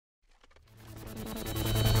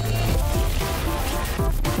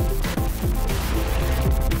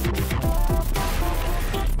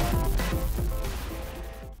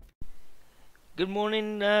Good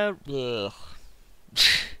morning, ugh. Wow,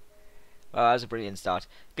 that was a brilliant start.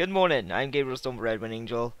 Good morning, I'm Gabriel Storm Redman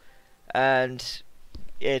Angel, and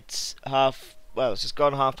it's it's just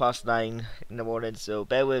gone 9:30 in the morning, so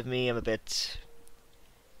bear with me, I'm a bit,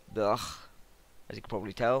 ugh, as you can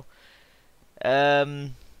probably tell. Oh,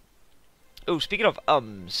 speaking of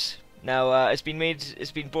now, it's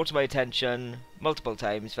been brought to my attention multiple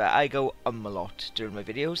times that I go a lot during my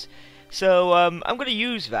videos. So, I'm going to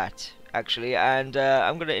use that, actually, and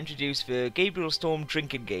I'm going to introduce the Gabriel Storm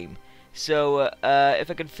drinking game. So,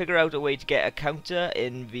 if I can figure out a way to get a counter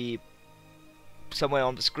somewhere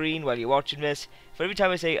on the screen while you're watching this, for every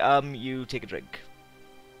time I say you take a drink.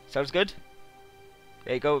 Sounds good?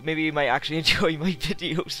 There you go, maybe you might actually enjoy my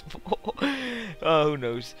videos more. Oh, who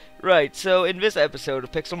knows. Right, so in this episode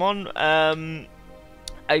of Pixlemon,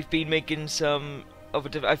 I've been making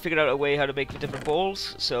I figured out a way how to make the different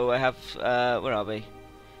balls. So I have, where are they?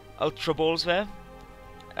 Ultra balls there.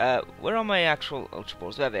 Where are my actual ultra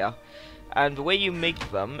balls? There they are. And the way you make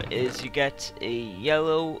them is you get a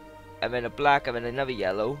yellow, and then a black, and then another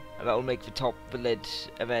yellow, and that will make the top, the lid,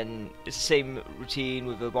 and then it's the same routine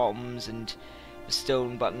with the bottoms and the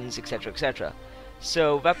stone buttons, etc, etc.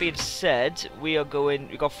 So that being said, we've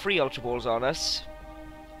got 3 ultra balls on us.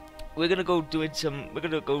 We're gonna go do some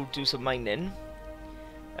mining,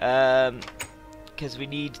 because we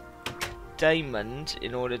need diamond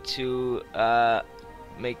in order to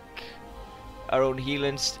make our own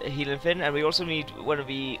healing thing, and we also need one of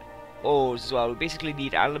the ores as well. We basically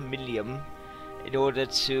need aluminium in order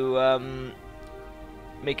to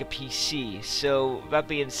make a PC. So that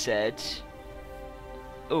being said,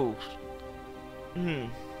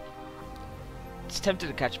 it's tempted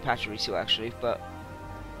to catch Pachirisu actually, but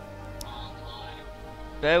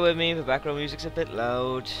bear with me, the background music's a bit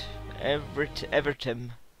loud.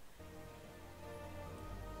 Everton.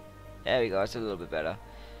 There we go, it's a little bit better.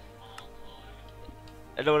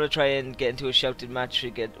 I don't want to try and get into a shouting match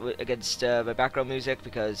against my background music,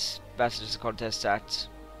 because that's just a contest that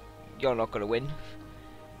you're not going to win.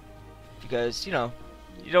 Because, you know,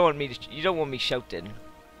 you don't want me shouting.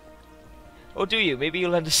 Or do you? Maybe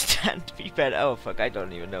you'll understand me better. Oh fuck, I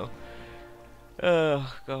don't even know.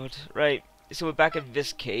 Oh god. Right, so we're back in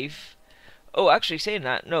this cave. Oh, actually, saying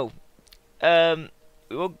that, no.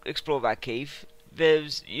 We won't explore that cave.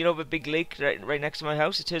 There's, you know, the big lake right next to my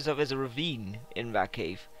house? It turns out there's a ravine in that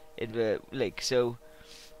cave, in the lake. So,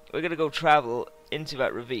 we're gonna go travel into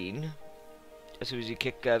that ravine as soon as you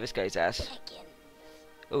kick this guy's ass.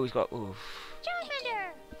 Oh, he's got, oof.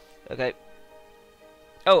 Charmander! Okay.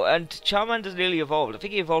 Oh, and Charmander's nearly evolved. I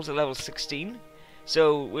think he evolves at level 16.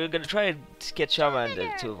 So, we're gonna try and get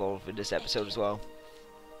Charmander to evolve in this episode as well.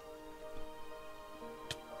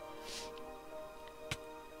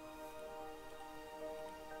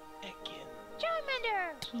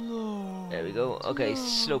 There we go. Okay,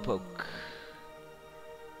 Slowpoke.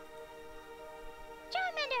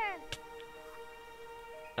 Charmander!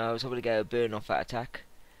 I was hoping to get a burn off that attack.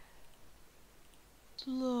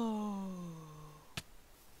 Slow.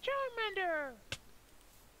 Charmander!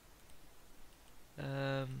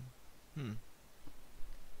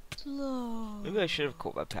 Slow. Maybe I should have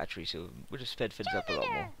caught that Patry, so it would have sped things up a lot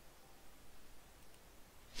more.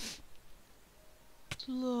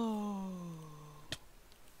 Slow.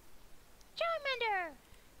 Charmander!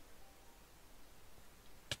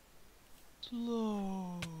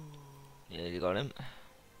 Slow. Yeah, you got him.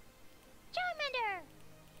 Charmander!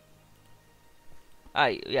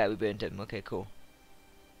 Aye, yeah, we burned him. Okay, cool.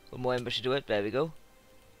 One more ember should do it. There we go.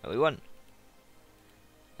 And we won.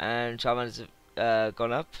 And Charmander's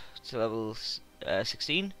gone up to level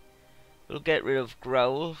 16. We'll get rid of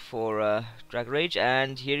Growl for Dragon Rage,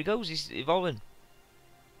 and here he goes. He's evolving.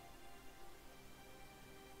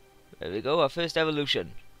 There we go, our first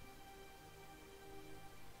evolution.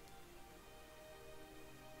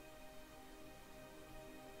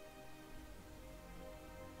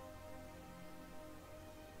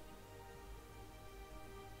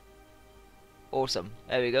 Awesome.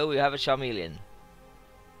 There we go, we have a Charmeleon.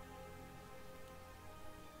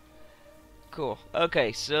 Cool.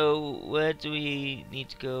 Okay, so where do we need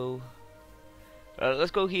to go? Let's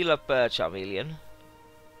go heal up Charmeleon.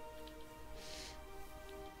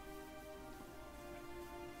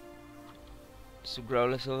 Some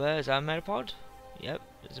Growlithe over there. Is that a Metapod? Yep,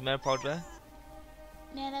 there's a Metapod there.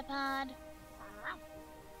 Metapod.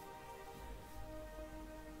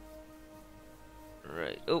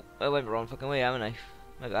 Right. Oh, I went the wrong fucking way, haven't I?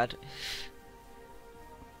 My bad.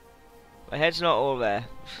 My head's not all there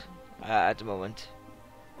at the moment.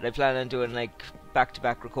 And I plan on doing like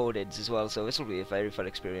back-to-back recordings as well, so this will be a very fun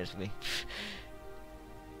experience for me.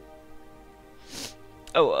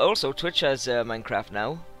 Oh, also Twitch has Minecraft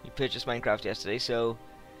now. You purchased Minecraft yesterday, so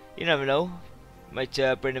you never know. Might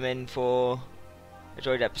bring them in for a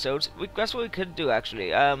joint episodes. That's what we could do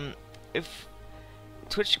actually. If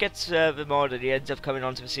Twitch gets the mod and he ends up coming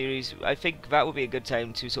onto the series, I think that would be a good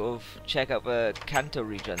time to sort of check out the Kanto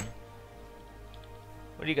region.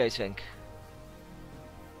 What do you guys think?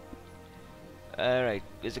 Alright,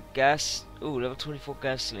 there's a gas. Ooh, level 24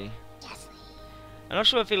 ghastly. I'm not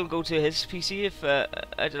sure if it'll go to his PC. If I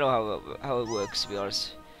don't know how it works, to be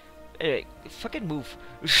honest. Anyway, fucking move.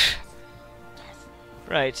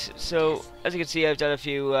 Right, so as you can see, I've done a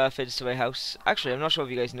few things to my house. Actually, I'm not sure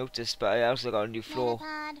if you guys noticed, but I also got a new floor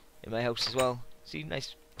in my house as well. See,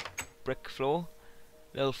 nice brick floor,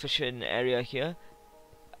 little fishing area here.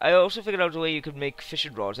 I also figured out a way you could make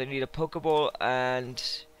fishing rods. I need a pokeball and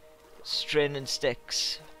string and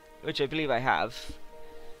sticks, which I believe I have.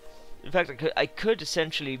 In fact, I could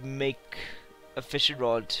essentially make a fishing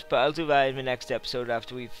rod, but I'll do that in the next episode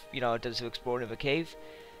after we've, done some exploring of the cave.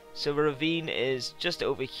 So the ravine is just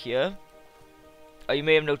over here. You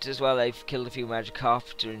may have noticed as well I've killed a few magic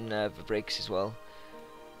carp during the breaks as well,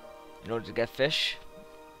 in order to get fish.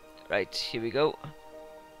 Right, here we go.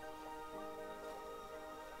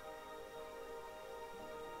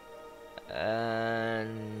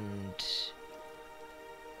 And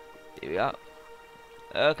here we are.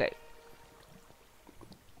 Okay.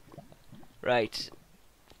 Right.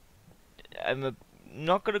 I'm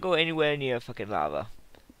not gonna go anywhere near fucking lava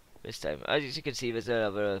this time. As you can see, there's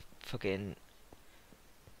another fucking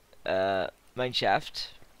mine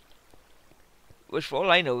shaft, which for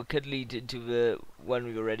all I know it could lead into the one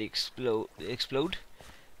we've already explode. The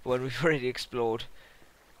one we've already explored.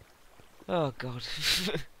 Oh god.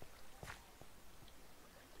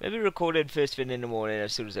 Maybe recording first thing in the morning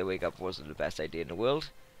as soon as I wake up wasn't the best idea in the world.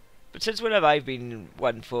 But since when have I been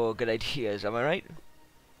one for good ideas, am I right?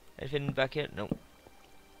 Anything back here? No.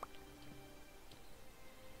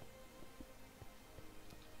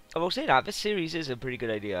 I will say that this series is a pretty good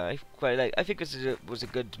idea. I think this was a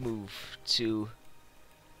good move to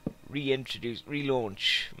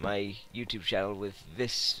relaunch my YouTube channel with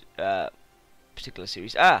this particular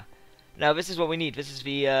series. Ah, now this is what we need. This is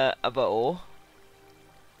the other ore.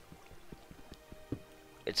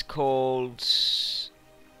 It's called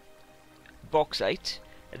bauxite.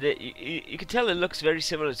 And you can tell it looks very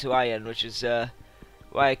similar to iron, which is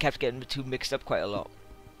why I kept getting the two mixed up quite a lot.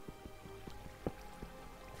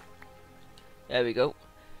 There we go.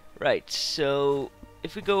 Right, so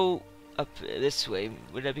if we go up this way,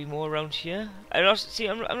 would there be more around here? I'm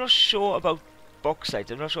not sure about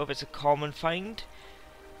bauxite. I'm not sure if it's a common find.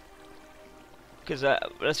 Because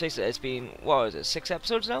let's face it, it's been, what is it, 6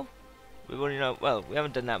 episodes now? We've only well, we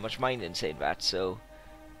haven't done that much mining saying that, so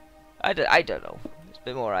I don't know. There's a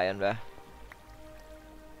bit more iron there.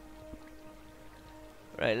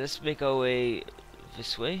 Right, let's make our way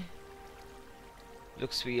this way.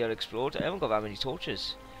 Looks we are explored. I haven't got that many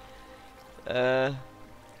torches. Maybe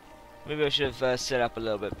I should have set up a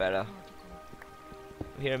little bit better.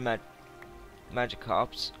 I'm hearing magic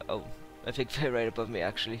carps. Oh, I think they're right above me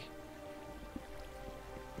actually.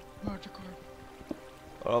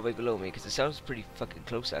 Or are they below me? Because it sounds pretty fucking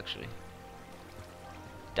close actually.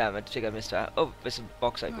 Damn, I think I missed that. Oh, there's some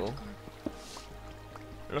bauxite ore.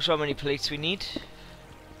 I'm not sure how many plates we need.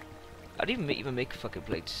 I didn't even make fucking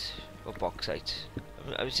plates of bauxite.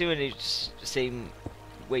 I'm assuming it's the same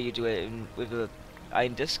way you do it with the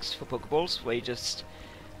iron discs for Pokeballs, where you just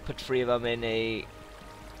put 3 of them in a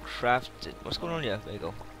crafted. What's going on here? There you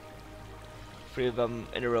go. 3 of them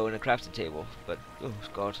in a row in a crafting table. But oh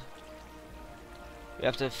god, we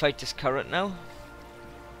have to fight this current now.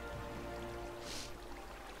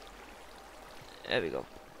 There we go.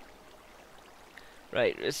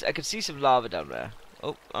 Right, I can see some lava down there.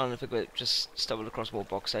 Oh, I don't think we just stumbled across more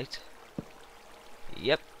bauxite.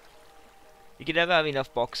 Yep. You can never have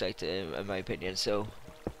enough bauxite, in my opinion, so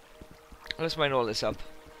let's mine all this up.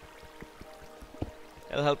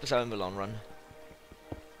 It'll help us out in the long run.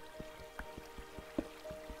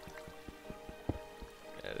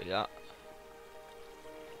 There we go.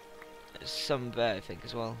 There's some there, I think,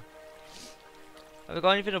 as well. Have we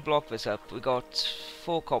got anything to block this up? We got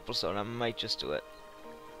 4 cobblestone. I might just do it.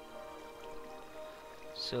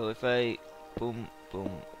 So if I boom,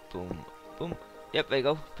 boom, boom, boom. Yep, there you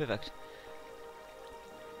go. Perfect.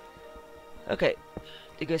 Okay,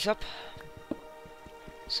 dig this up.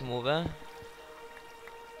 Some more there.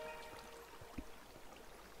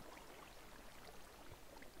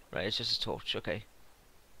 Right, it's just a torch. Okay.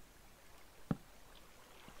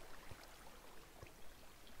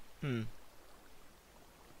 Hmm.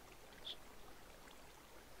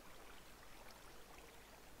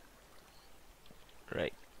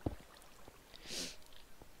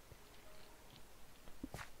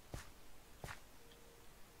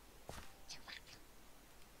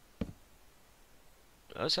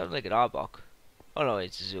 Oh, it sounds like an Arbok. Oh no,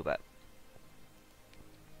 it's a Zubat.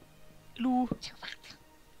 Hello.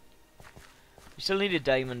 We still need a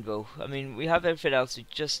diamond though. I mean, we have everything else, we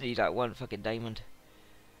just need that one fucking diamond.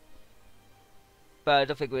 But I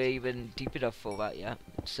don't think we're even deep enough for that yet.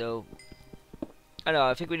 So, I don't know,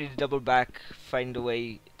 I think we need to double back, find a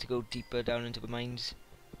way to go deeper down into the mines.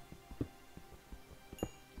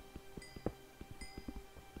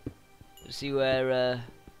 See where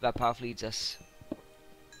that path leads us.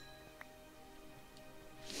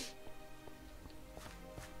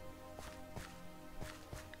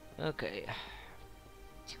 Okay.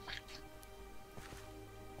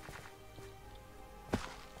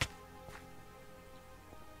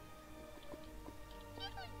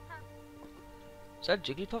 Is that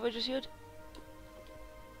Jigglypuff I just heard?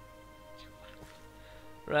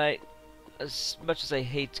 Right. As much as I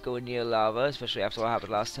hate going near lava, especially after what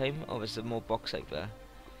happened last time. Oh, there's some more bauxite there.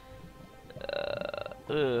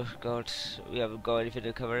 Oh god, we haven't got anything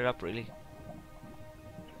to cover it up really.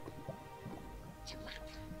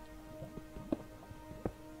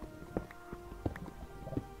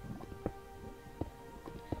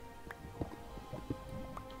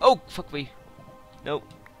 Oh, fuck me. Nope.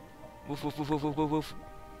 Woof woof woof woof woof woof woof.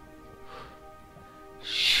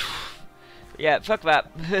 Yeah, fuck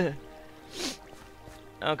that.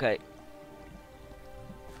 Okay.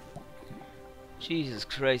 Jesus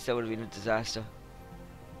Christ, that would have been a disaster.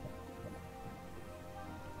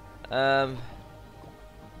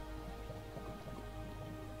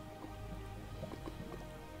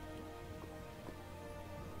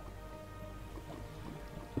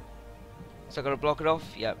 Is that gonna block it off?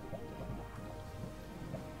 Yep.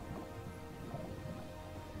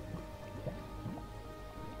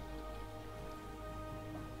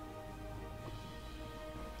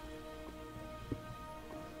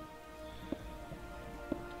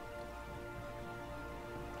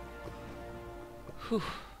 Whew.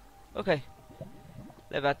 Okay.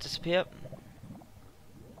 Let that disappear.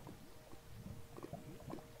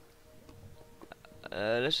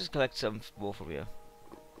 Let's just collect some more from here.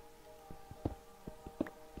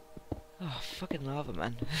 Oh, fucking lava,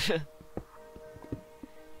 man.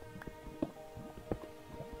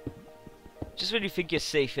 Just when you think you're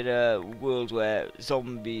safe in a world where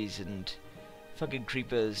zombies and fucking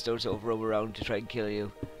creepers don't sort of roam around to try and kill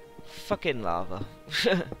you. Fucking lava.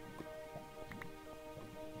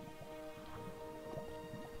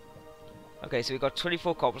 Okay, so we've got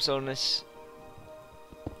 24 cobblestone on this.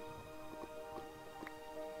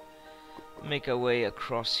 Make our way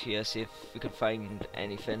across here, see if we can find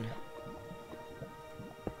anything.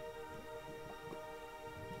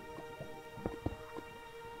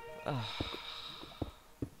 Oh.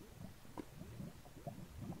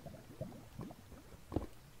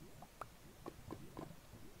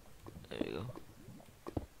 There you go.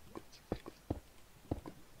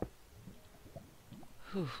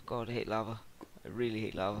 Whew, God, I hate lava. I really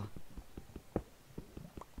hate lava.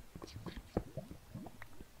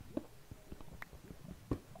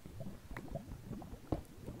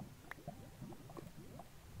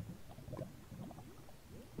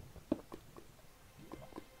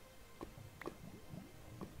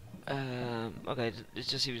 Okay, it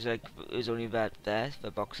just seems like there's only that there, the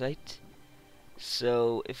bauxite.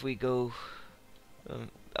 So if we go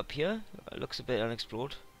up here, it looks a bit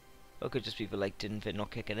unexplored. Or it could just be the light didn't fit, not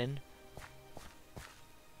kicking in.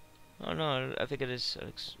 Oh no, I think it is.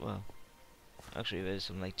 Well, actually there's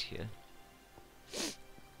some light here.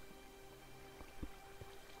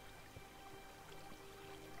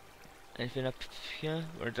 Anything up here?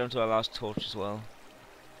 We're down to our last torch as well.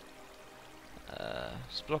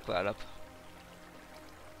 Let's block that up.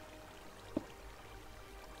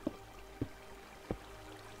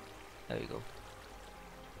 There we go.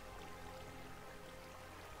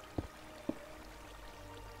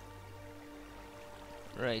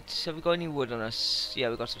 Right, so have we got any wood on us? Yeah,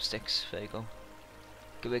 we got some sticks. There you go.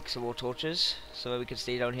 Can make some more torches so that we can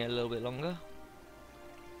stay down here a little bit longer.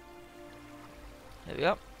 There we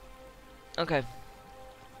go. Okay.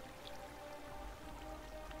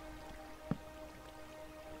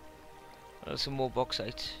 Some more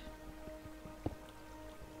bauxite.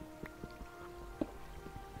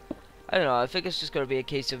 I don't know, I think it's just gonna be a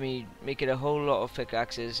case of me making a whole lot of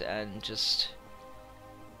pickaxes and just,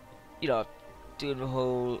 you know, doing the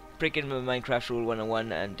whole, breaking the Minecraft rule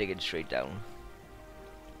 101 and digging straight down.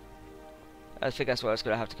 I think that's what it's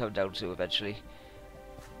gonna have to come down to eventually.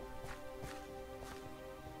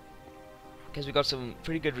 Because we got some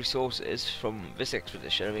pretty good resources from this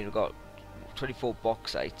expedition. I mean, we've got 24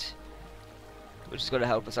 bauxite, which is going to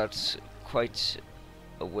help us out quite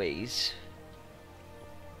a ways.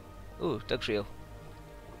 Ooh, Dug Trio.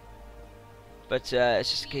 But it's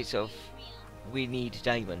just a case of we need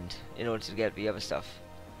diamond in order to get the other stuff.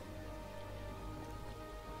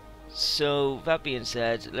 So that being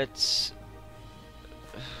said, let's.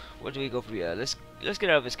 Where do we go from here? Let's get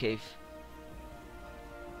out of this cave.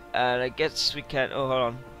 And I guess we can. Oh, hold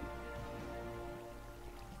on.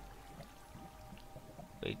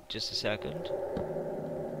 Wait, just a second.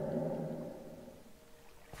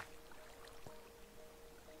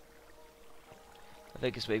 I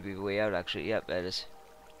think it's maybe the way out. Actually, yep, there it is.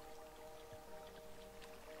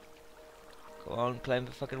 Go on, climb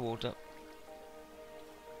the fucking water.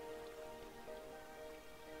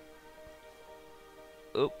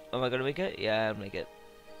 Oh, am I gonna make it? Yeah, I'll make it.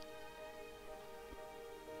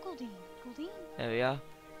 Goldine, Goldine. There we are.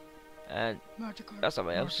 And Magikarp, that's not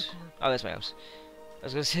my house. Magikarp. Oh, that's my house. I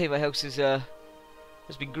was gonna say my house is has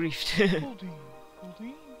been griefed. Goldine,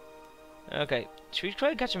 Goldine. Okay, should we try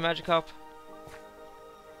and catch a Magikarp?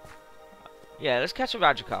 Yeah, let's catch a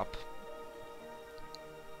Magikarp.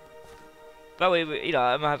 That way, you know,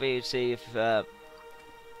 I'm happy to see if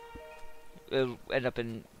we'll end up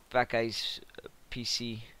in that guy's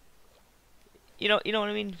PC. You know what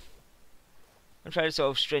I mean? I'm trying to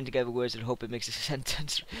sort of string together words and hope it makes a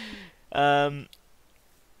sentence. Let's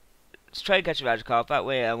try and catch a Magikarp. That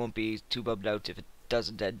way, I won't be too bummed out if it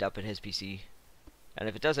doesn't end up in his PC. And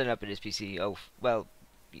if it does end up in his PC, oh well,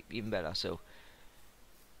 even better. So,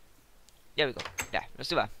 there we go. Yeah, let's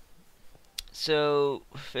do that. So,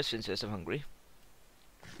 first things first, I'm hungry.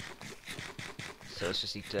 So let's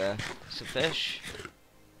just eat some fish.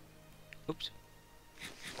 Oops.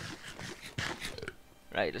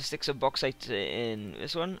 Right, let's stick some bauxite in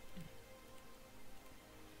this one.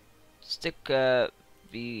 Stick the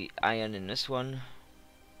iron in this one.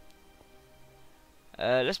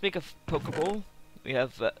 Let's make a Pokeball. We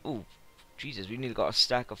have, ooh, Jesus, we nearly got a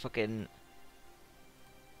stack of fucking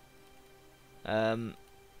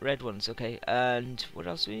red ones, okay. And what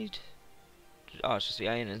else do we need? Oh, it's just the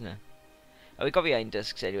iron, isn't it? Oh, we got the iron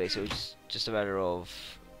discs anyway, so it's just a matter of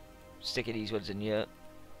sticking these ones in here.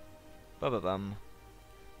 Bum.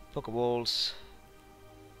 Pokeballs.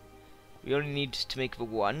 We only need to make the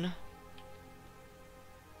one.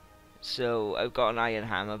 So I've got an iron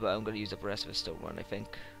hammer, but I'm going to use up the rest of the stone one, I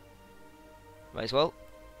think. Might as well.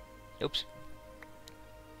 Oops.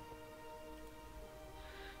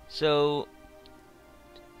 So,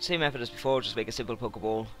 same method as before, just make a simple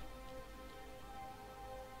Pokeball.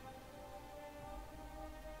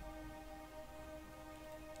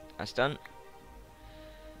 That's done.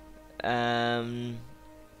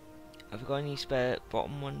 Have we got any spare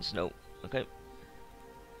bottom ones? No. Okay.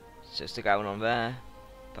 So stick that one on there.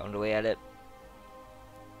 Pound away at it.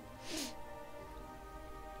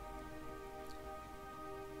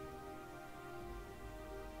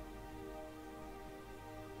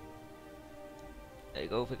 There you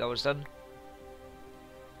go, I think that was done.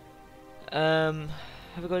 Have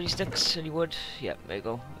we got any sticks? Any wood? Yeah, there you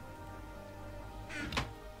go.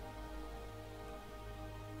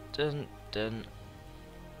 Done.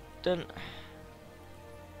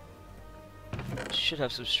 Should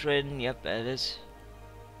have some string. Yep, there it is.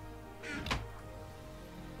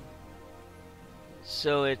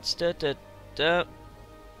 So it's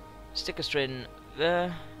stick a string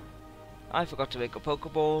there. I forgot to make a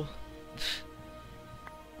Pokeball.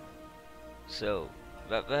 So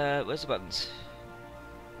that there. Where's the buttons?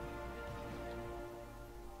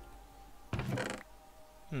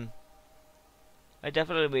 I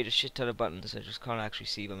definitely made a shit ton of buttons. I just can't actually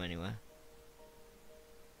see them anywhere.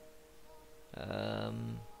 I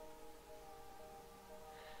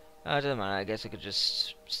don't know. I guess I could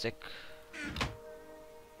just stick.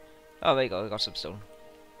 Oh, there you go. I got some stone.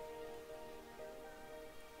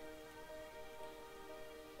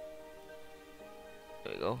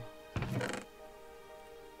 There we go.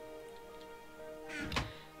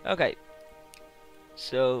 Okay.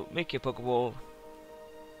 So make your Pokeball.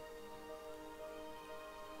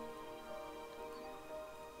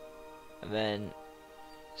 And then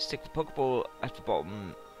stick the Pokeball at the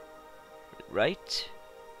bottom right,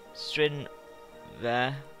 string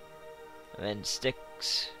there, and then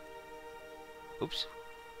sticks. Oops.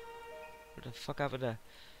 What the fuck happened there?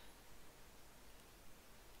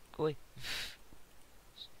 Go away.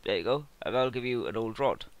 There you go, and I'll give you an old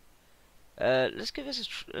rod. Let's give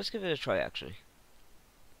it a try actually.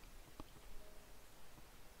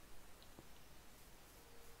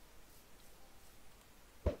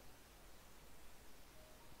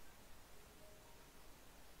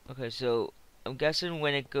 Okay, so I'm guessing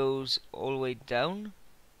when it goes all the way down,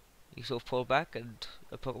 you sort of pull back and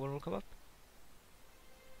a Pokemon will come up.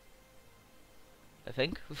 I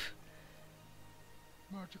think.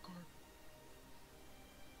 Magikarp.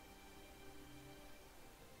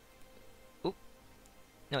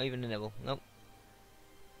 Not even a nibble. Nope.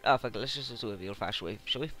 Oh, fuck it. Let's just do it the old-fashioned way,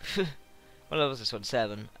 shall we? What level is this one?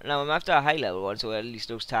 7. Now, I'm after a high-level one, so at least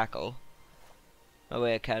knows tackle. That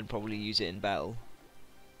way I can probably use it in battle.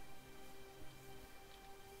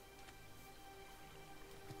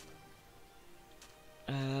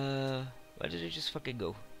 Where did it just fucking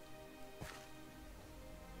go?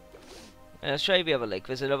 Let's try the other lake.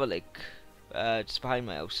 There's another lake. Just behind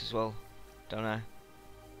my house as well. Don't know.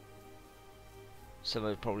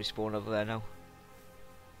 Someone would probably spawn over there now.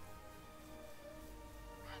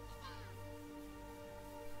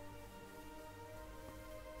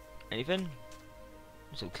 Anything?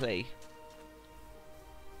 Some clay.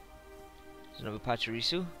 There's another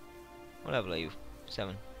Pachirisu. What level are you?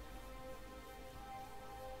 7.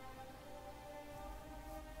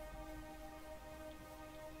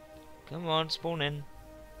 Come on, spawn in.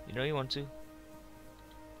 You know you want to.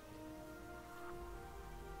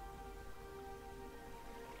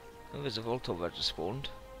 Oh, there's a Volto that just spawned.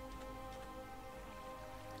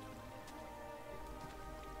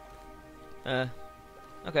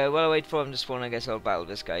 Okay, while I wait for him to spawn, I guess I'll battle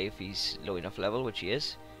this guy if he's low enough level, which he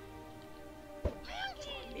is.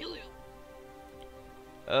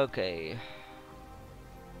 Okay.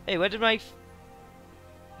 Hey, where did my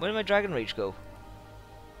Dragon Rage go?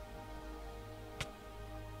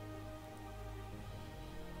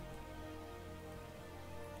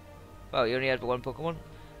 Oh, you only had one Pokemon?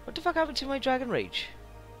 What the fuck happened to my Dragon Rage?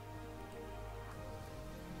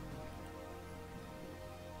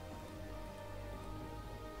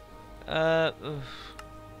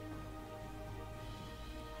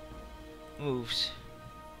 Moves.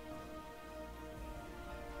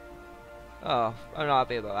 Oh, I'm not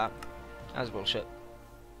happy about that. That was bullshit.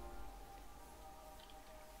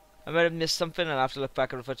 I might have missed something. I'll have to look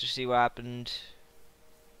back on the footage to see what happened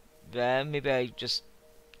there. Maybe I just...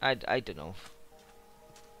 I don't know.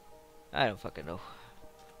 I don't fucking know.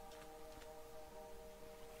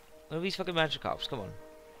 What are these fucking Magikarps? Come on.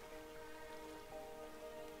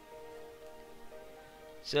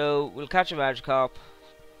 So, we'll catch a Magikarp.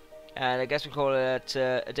 And I guess we'll call it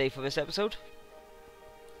a day for this episode.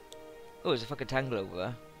 Oh, there's a fucking Tangle over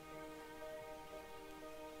there.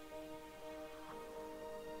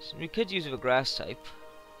 So we could use it with a grass type.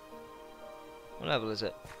 What level is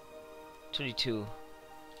it? 22.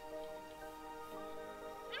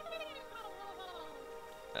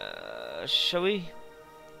 Shall we?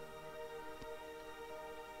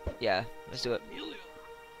 Yeah, let's do it.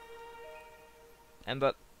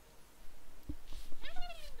 Ember.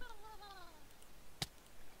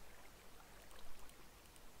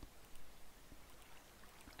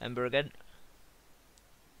 Ember again.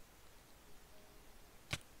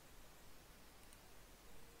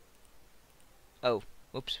 Oh,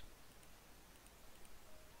 whoops.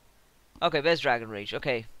 Okay, there's Dragon Rage.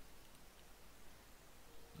 Okay.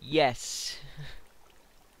 Yes.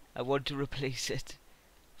 I want to replace it.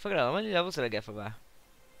 Fucking hell, how many levels did I get from that?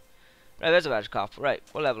 Right, there's a Magikarp. Right,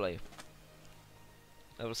 what level are you?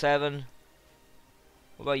 Level 7.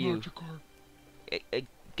 What about you?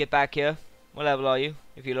 Get back here. What level are you?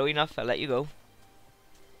 If you're low enough, I'll let you go.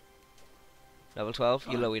 Level 12,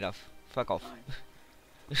 you're low enough. Fuck off.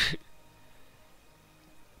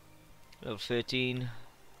 Level 13.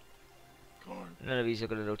 None of these are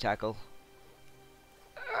gonna no tackle.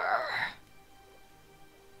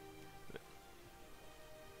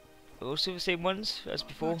 Are those the same ones as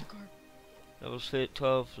before? Level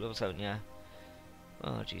 12, level 7, yeah.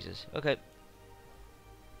 Oh, Jesus. Okay.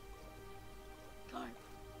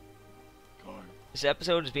 This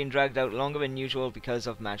episode has been dragged out longer than usual because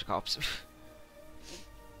of Magikarps.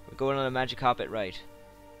 We're going on a Magikarpet ride.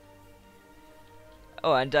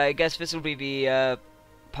 Oh, and I guess this will be the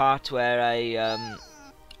part where I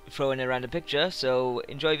throw in a random picture, so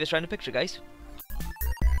enjoy this random picture, guys.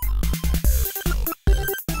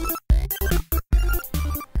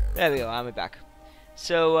 There we go, I'm back.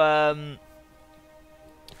 So,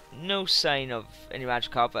 no sign of any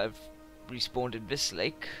Magikarp that have respawned in this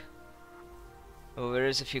lake. Oh, there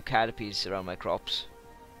is a few Caterpies around my crops.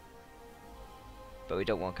 But we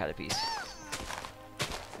don't want Caterpies.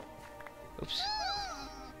 Oops.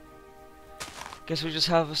 Guess we just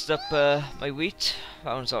harvest up my wheat.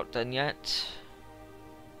 That one's not done yet.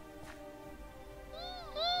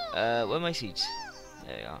 Where are my seeds?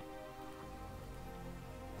 There they are.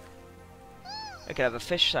 I could have a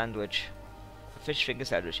fish sandwich. A fish finger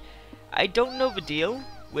sandwich. I don't know the deal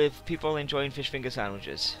with people enjoying fish finger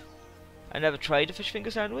sandwiches. I never tried a fish finger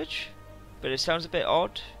sandwich, but it sounds a bit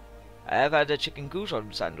odd. I have had a chicken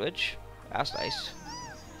goujon sandwich. That's nice.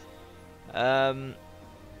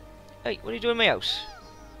 Hey, what are you doing in my house?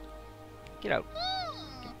 Get out.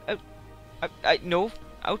 Get No,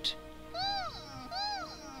 out.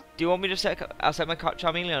 Do you want me to set outside my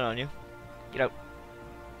Charmeleon on you? Get out.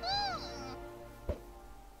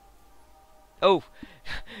 Oh,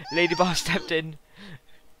 Lady Boss stepped in.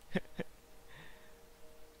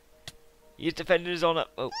 His defender is on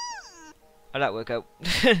up. Oh, how'd that work out?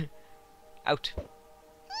 Out.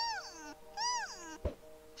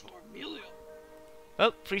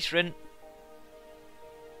 Oh, free sprint.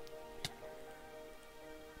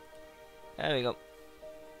 There we go.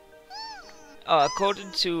 Oh,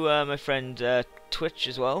 according to my friend Twitch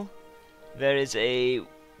as well, there is a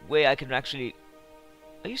way I can actually...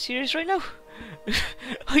 Are you serious right now?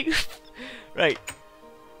 Are you... Right.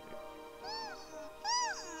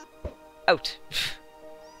 Out.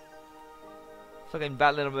 Fucking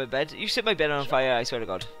battling on my bed. You set my bed on fire, I swear to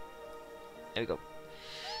God. There we go.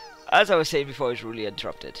 As I was saying before, I was rudely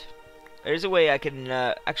interrupted. There's a way I can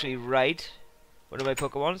actually ride one of my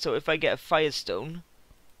Pokemon. So if I get a Firestone,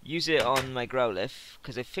 use it on my Growlithe,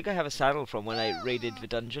 because I think I have a saddle from when I raided the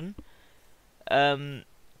dungeon. There's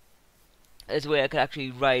a way I could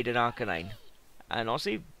actually ride an Arcanine. And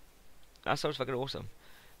honestly, that sounds fucking awesome.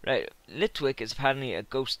 Right, Litwick is apparently a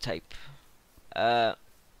ghost type. I'm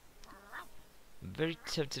very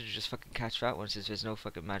tempted to just fucking catch that one since there's no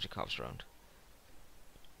fucking Magikarps around.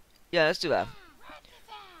 Yeah, let's do that.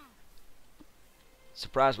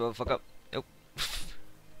 Surprise, motherfucker. Nope.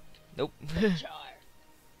 Nope.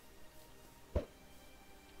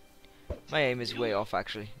 My aim is way off,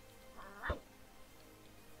 actually.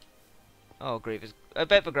 Oh, great. I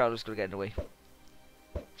bet the Growler's gonna get in the way.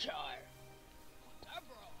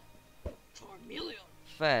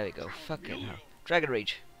 There we go. Fucking hell. Dragon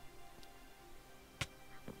Rage.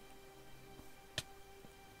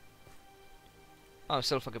 Oh, I'm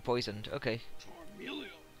still fucking poisoned. Okay.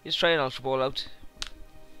 Just try an Ultra Ball out.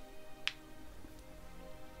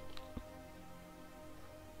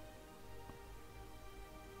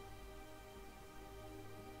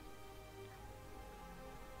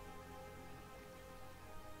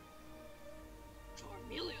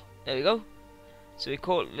 There we go. So we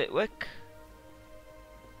caught Litwick.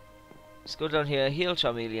 Let's go down here, heal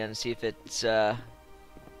Charmeleon, and see if it's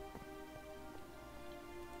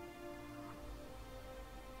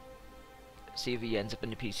see if he ends up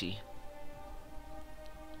in the PC.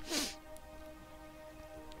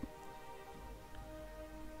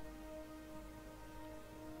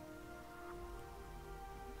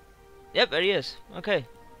 Yep, there he is. Okay.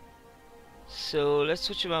 So let's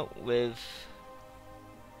switch him out with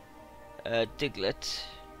Diglett.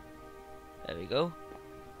 There we go.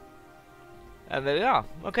 And there we are.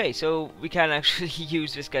 Okay, so we can actually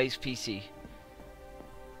use this guy's PC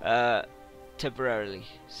temporarily.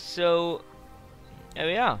 So there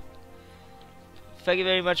we are. Thank you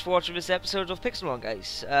very much for watching this episode of Pixlemon,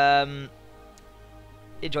 guys.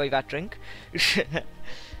 Enjoy that drink.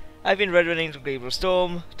 I've been Red Angel Gabriel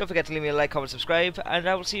Storm. Don't forget to leave me a like, comment, subscribe, and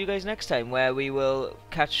I will see you guys next time where we will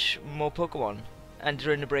catch more Pokemon. And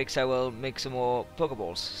during the breaks I will make some more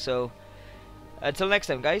Pokeballs. So until next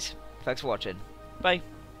time, guys, thanks for watching. Bye.